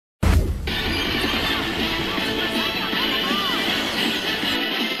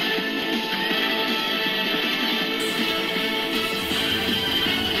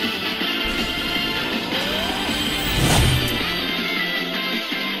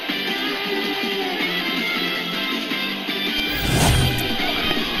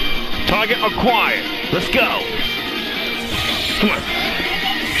Target acquired. Let's go. Come on.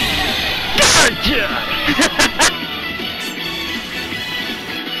 Gotcha!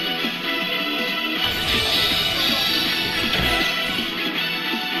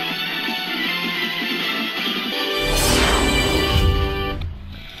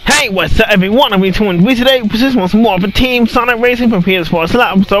 Hey, what's up everyone, I'm Neptunia. We today persist on some more of a Team Sonic Racing from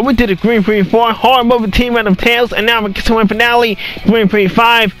PS4. So we did a Grand Prix 4, Hard Mode with Team Random Tails, and now we're to the finale, Grand Prix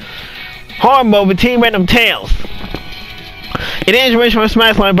 5, Hard Mode with Team Random Tails. It is rich for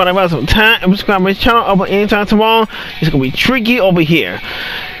Smash Line, but I was on time and subscribe to my channel over anytime tomorrow. It's gonna be tricky over here.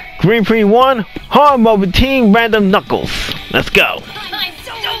 Grand Prix 1, Hard Mode with Team Random Knuckles. Let's go. I'm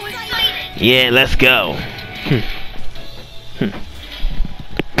so excited. Yeah, let's go.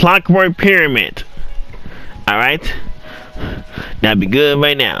 Clockwork Pyramid. Alright. That'd be good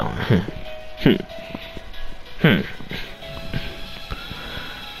right now.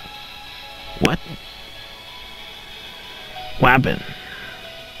 What? What happened?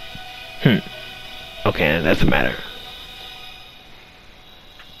 Okay, that's a matter.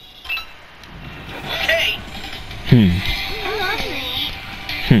 Okay.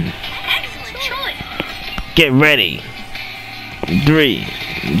 Excellent choice. Get ready. 3,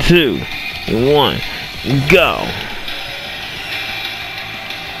 2, 1, go.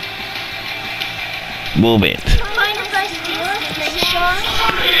 Move it. Mind if I steal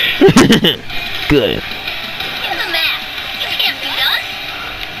it, Good. In the map. It can't be done.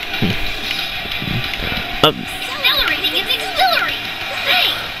 Accelerating is auxiliary.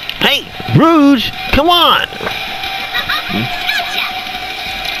 Hey. Hey, Rouge, come on. Gotcha.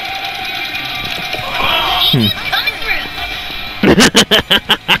 He's coming through. You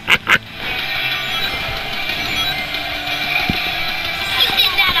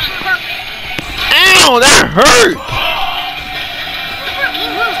did that on purpose. Ow, that hurt. Rookie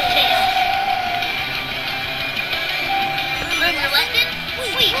move this. Learn your lesson?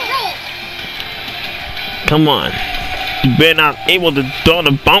 Sweet roll. Come on. You better not able to throw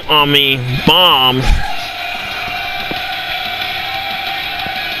the bomb on me. Bombs.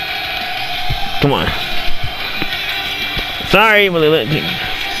 Come on. Sorry, but let me.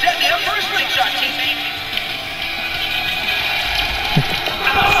 Set me up for a slingshot, teammate.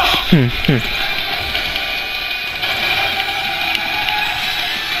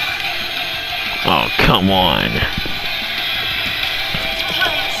 Oh, come on.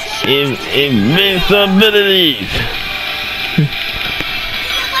 Invincibilities.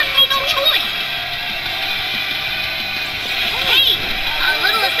 Left me no choice. Hey, a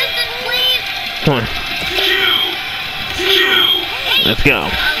little assistance, please. Come on. Let's go. A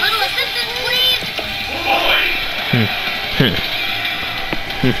little assistance, please.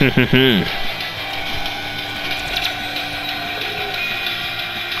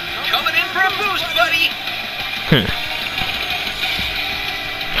 Coming in for a boost, buddy.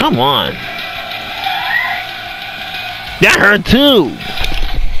 Come on. That hurt too.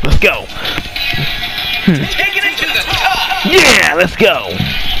 Let's go. Taking it to the top. Yeah, let's go.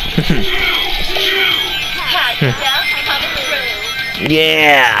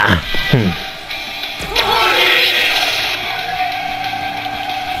 Yeah.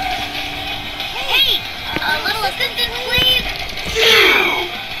 Hey, a little assistance, please.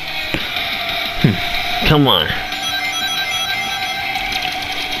 Come on.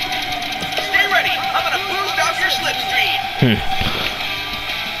 Stay ready. I'm gonna boost off your slipstream.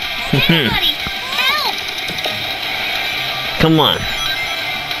 Everybody, help! Come on.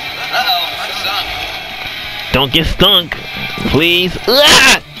 Uh-oh, I'm sunk. Don't get stunk, please.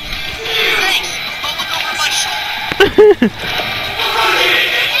 Ah! Thanks. I'll look over my shoulder.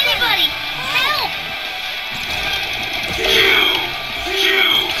 Anybody, help!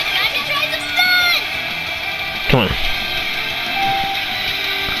 Time to try some stun! Come on.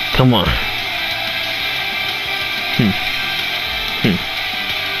 Come on.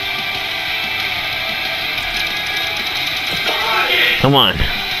 Come on.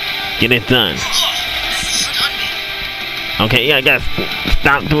 Get it done. Okay, yeah, I gotta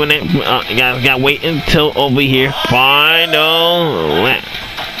stop doing it. You guys gotta wait until over here. Final lap.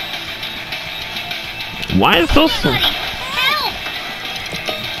 Why is it so slow? Help!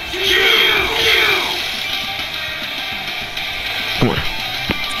 Come on.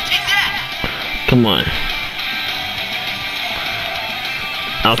 Take that! Come on.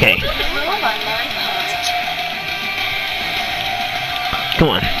 Okay. Come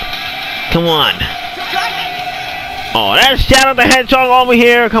on. Come on. Oh, that's Shadow the Hedgehog over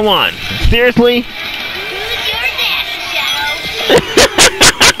here. Come on. Seriously? Who's your daddy, Shadow?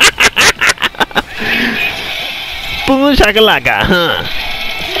 Boom shakalaka, huh?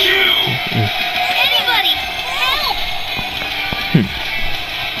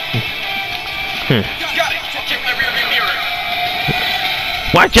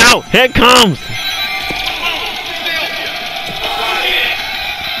 Watch out! Here it comes!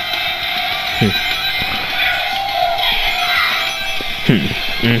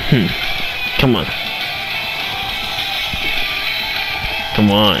 Come on.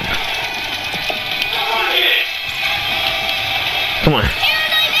 Come on. Come on.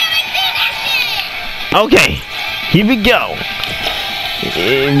 Okay, here we go.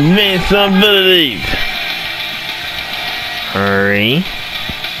 Invincibilities. Hurry. It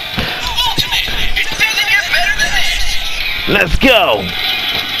doesn't get better than this. Let's go.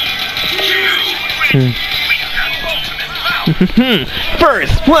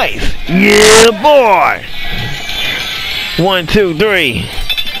 First place. Yeah, boy. 1, 2, 3.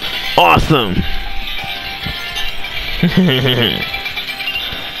 Awesome.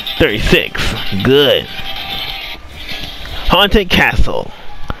 36. Good. Haunted Castle.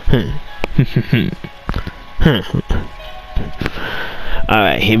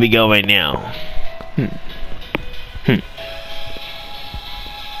 Alright, here we go right now.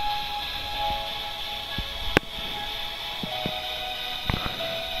 Good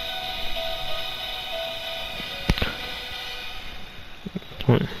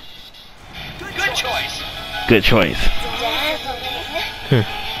choice. Good choice.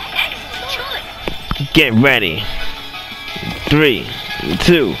 Get ready. 3,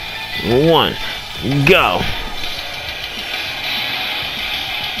 2, 1, go.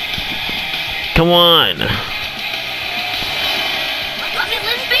 Come on.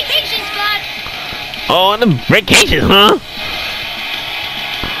 Oh, the vacations, huh?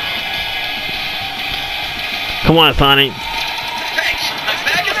 Come on, Sonic. Thanks. I'm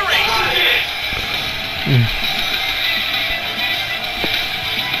back in the race.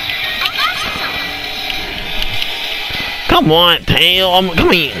 Come on, Tail.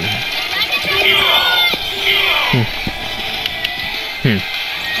 Come here.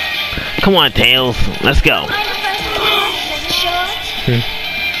 Come on, Tails. Let's go.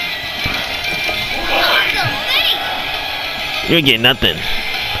 You ain't getting nothing.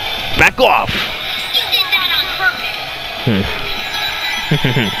 Back off. You did that on purpose.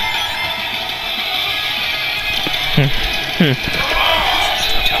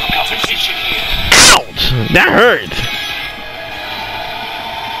 Ouch! That hurt.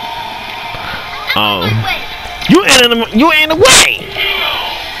 Oh, you in the way.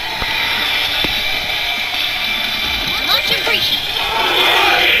 Much appreciated.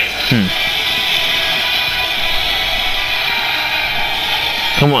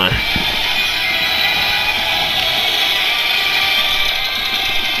 Come on.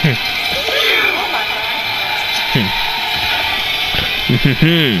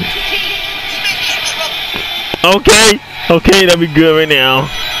 Okay, that'll be good right now.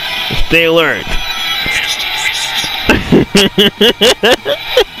 Stay alert.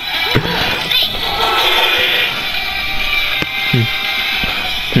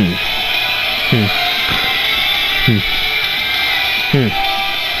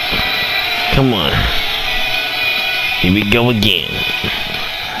 Come on. Here we go again.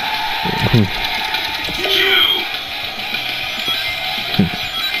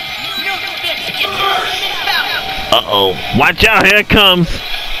 Uh-oh. Watch out, here it comes.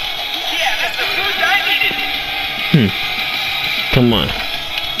 Yeah, that's the food I needed. Come on.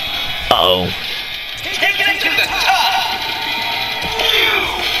 Uh-oh. Taking it to the top.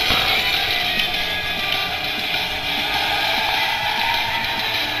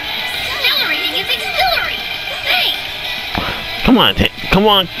 Accelerating is exhilarating. Thanks.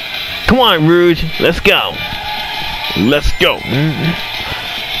 Come on, Rouge. Let's go. Let's go.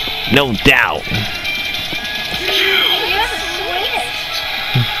 No doubt. You're the sweetest.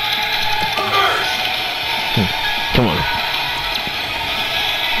 Come on.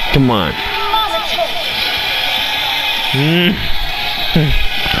 Come on.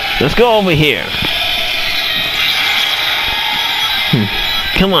 Let's go over here.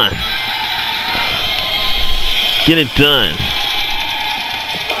 Come on. Get it done.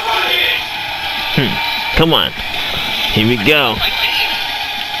 Come on. Here we go. Set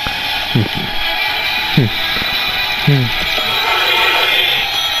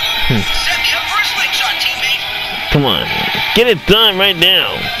me up for a slingshot, teammate. Come on. Get it done right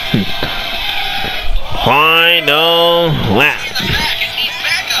now. Final lap. Back and need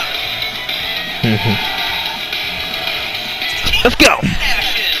backup. Let's go.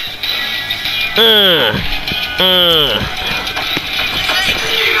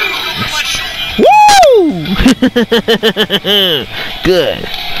 Woo! Good.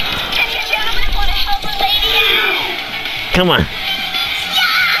 Come on.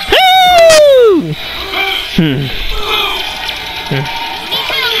 Woo!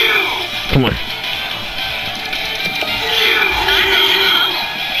 Come on.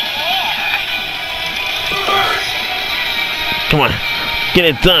 Come on. Get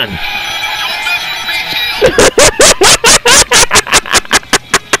it done.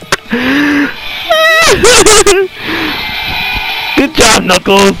 Good job,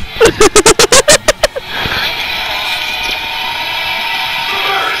 Knuckles.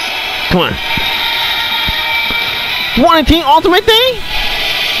 Come on. You want a team ultimate thing?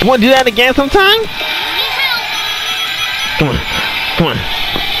 You want to do that again sometime? Come on. Come on.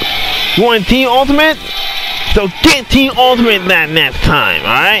 You want a team ultimate? So get team ultimate that next time,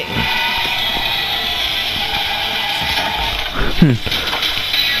 alright?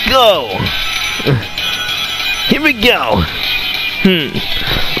 Go. Here we go.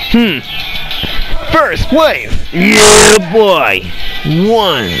 First place. Yeah, boy.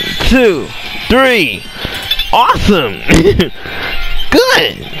 1, 2, 3. Awesome.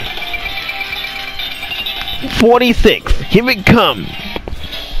 Good. 46. Here we come.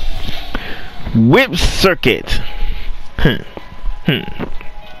 Whip circuit.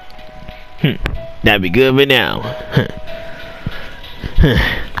 That'd be good right now.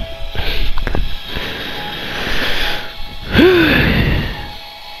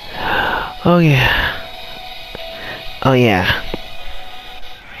 Oh yeah. Oh yeah.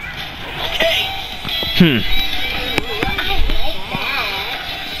 Okay.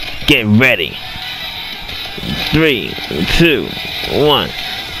 Get ready. 3, 2, 1,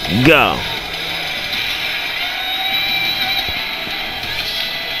 go.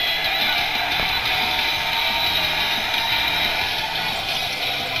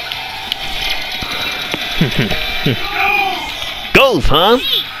 Goes, huh?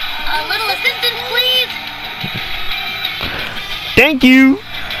 A little assistance, please. Thank you.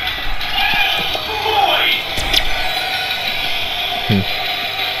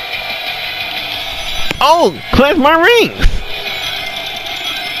 Oh, collect my rings.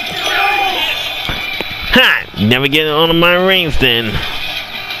 Ha! Never get on my rings then.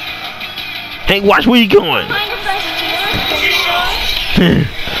 Hey, watch where you going.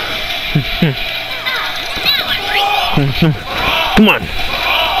 Come on.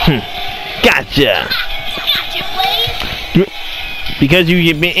 Gotcha. Gotcha, Blaze. Because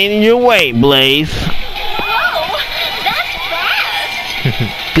you've been in your way, Blaze. Whoa, that's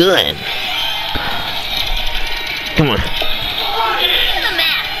fast. Good. Come on. The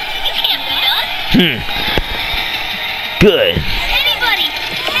map. You can't beat us. Good. Anybody,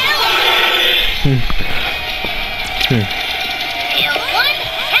 help! Hill 1,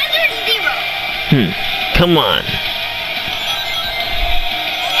 hazard 0. Come on.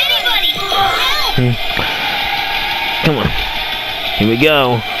 Anybody, help! Come on. Here we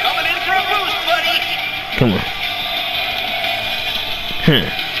go. Coming in for a boost, buddy. Come on.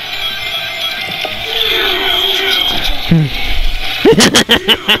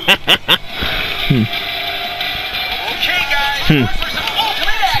 Okay, guys. Time for some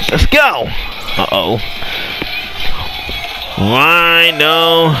ultimate action. Let's go. Uh-oh.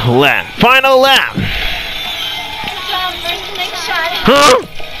 Final lap. Final lap. Good job, first next shot. Huh?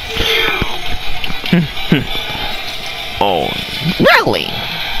 Oh, really?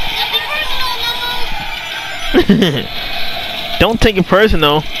 Nothing personal, Knuckles. Don't take it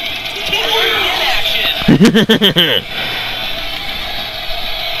personal. Teamwork in action.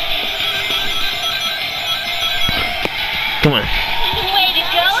 Come on. Way to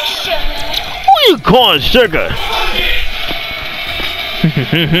go, sugar. Who you calling sugar?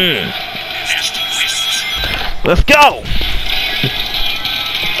 Let's go.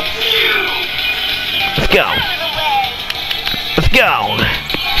 Let's go. Out of the way. Let's go.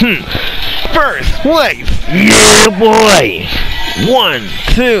 First place. Yeah, boy. 1,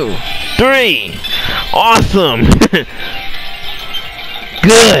 2, 3. Awesome.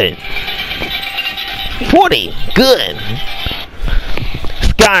 Good. 40. Good.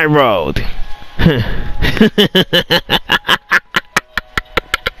 Sky Road.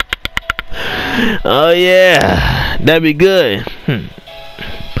 Oh yeah, that'd be good.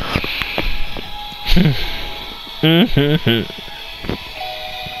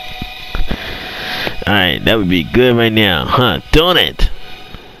 Alright, that would be good right now, huh? Don't it?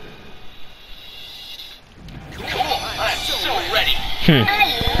 Cool. I'm so ready. I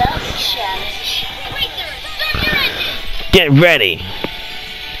love the challenge. Wait there, start your engine. Get ready.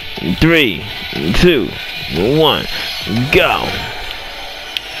 3, 2, 1, go.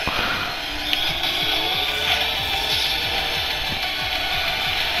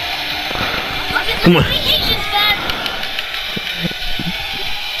 Come on.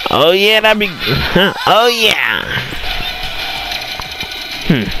 Oh yeah, that'd be. Oh yeah.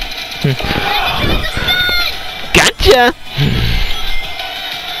 Gotcha.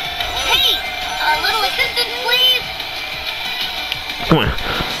 Hey, a little assistance, please. Come on.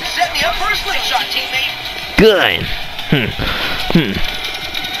 Set me up for a slingshot, teammate. Good.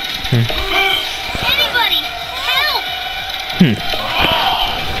 Anybody, help!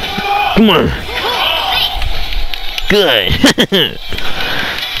 Come on. Thanks. Good.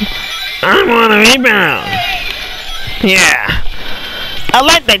 I'm on a rebound. Yeah. I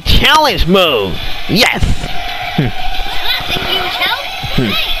like the challenge mode. Yes. That's a huge help.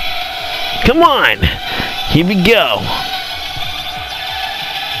 Thanks. Come on. Here we go.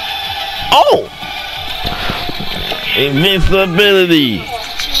 Oh! Invincibility.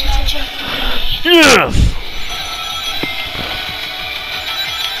 Yes.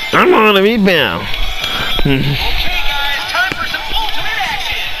 I'm on a rebound. Okay, guys, time for some ultimate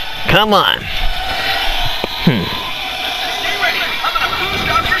action. Come on. Stay ready. I'm gonna boost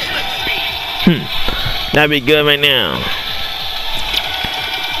up your slip speed. That'd be good right now.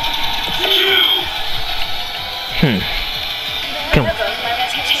 Come on.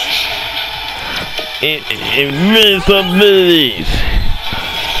 Invincibilities.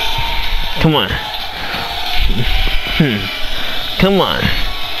 Come on. Come on.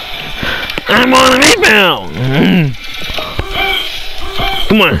 I'm on a rebound.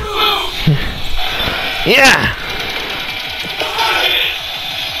 Come on. Yeah.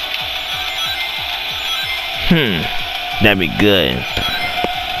 That'd be good.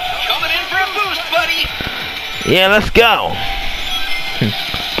 Coming in for a boost, buddy. Yeah, let's go.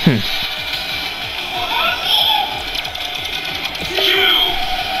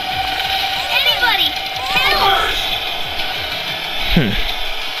 Anybody, help!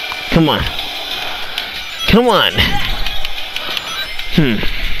 Come on. Come on.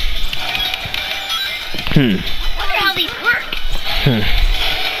 Wonder how these work.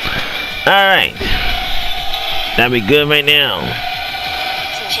 Alright. That'd be good right now.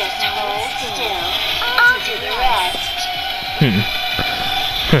 Just hold still. I'll do the rest.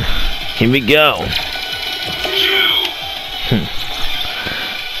 Here we go.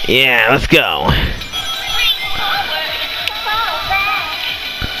 Yeah, let's go.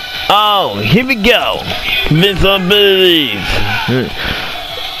 Oh, here we go. Invincibilities.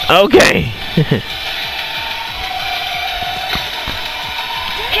 Okay.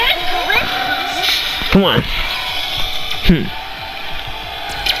 Come on.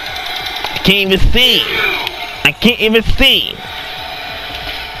 I can't even see. I can't even see.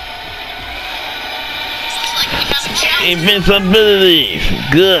 Invincibilities.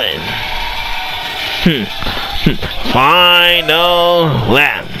 Good. Final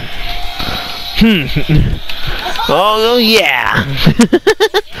lap. Oh yeah.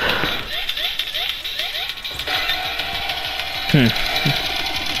 Hey,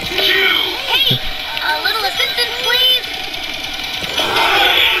 a little assistance, please.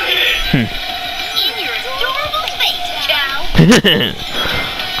 In your adorable face, Chow.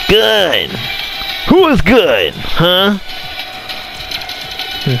 Good. Who is good, huh?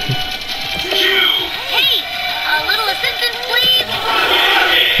 Hey, a little assistance, please.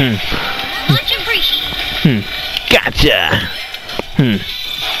 Much appreciated. Gotcha. I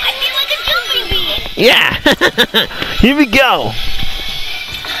feel like a jumping bean. Yeah. Here we go.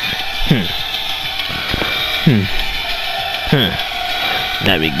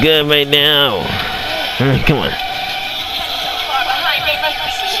 That'd be good right now. Come on. So far behind, they must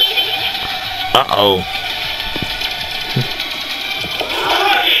be cheating. Uh-oh.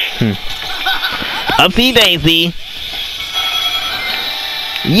 Upsy daisy.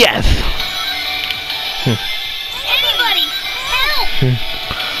 Yes. Anybody, help!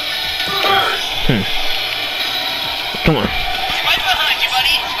 Come on. Right behind you,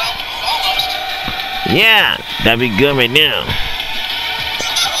 buddy. Well, almost. Yeah, that'd be good right now.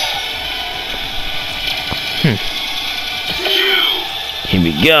 Here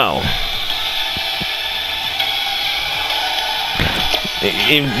we go.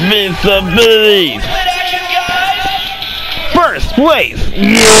 Invincibilities. Ultimate action, guys. First place.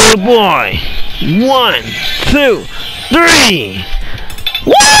 Yeah, boy. 1, 2, 3.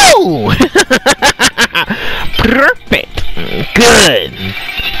 Woo! Perfect. Good.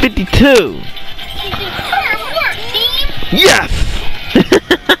 52. Superb work, team! Yes!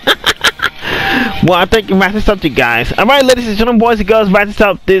 Well, I think you wrap this up, you guys. Alright, ladies and gentlemen, boys and girls, wrap this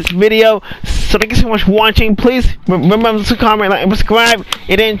up this video. So thank you so much for watching. Please remember to comment, like, and subscribe.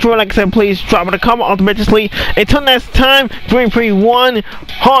 If you enjoyed, like I said, please drop it a comment ultimately. Until next time, 3-3-1,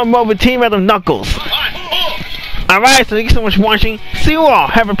 hard mode with Team Random Knuckles. Alright, so thank you so much for watching. See you all.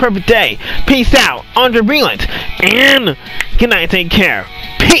 Have a perfect day. Peace out. Andre Breland. And good night. Take care.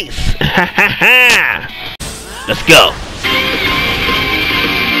 Peace! Let's go.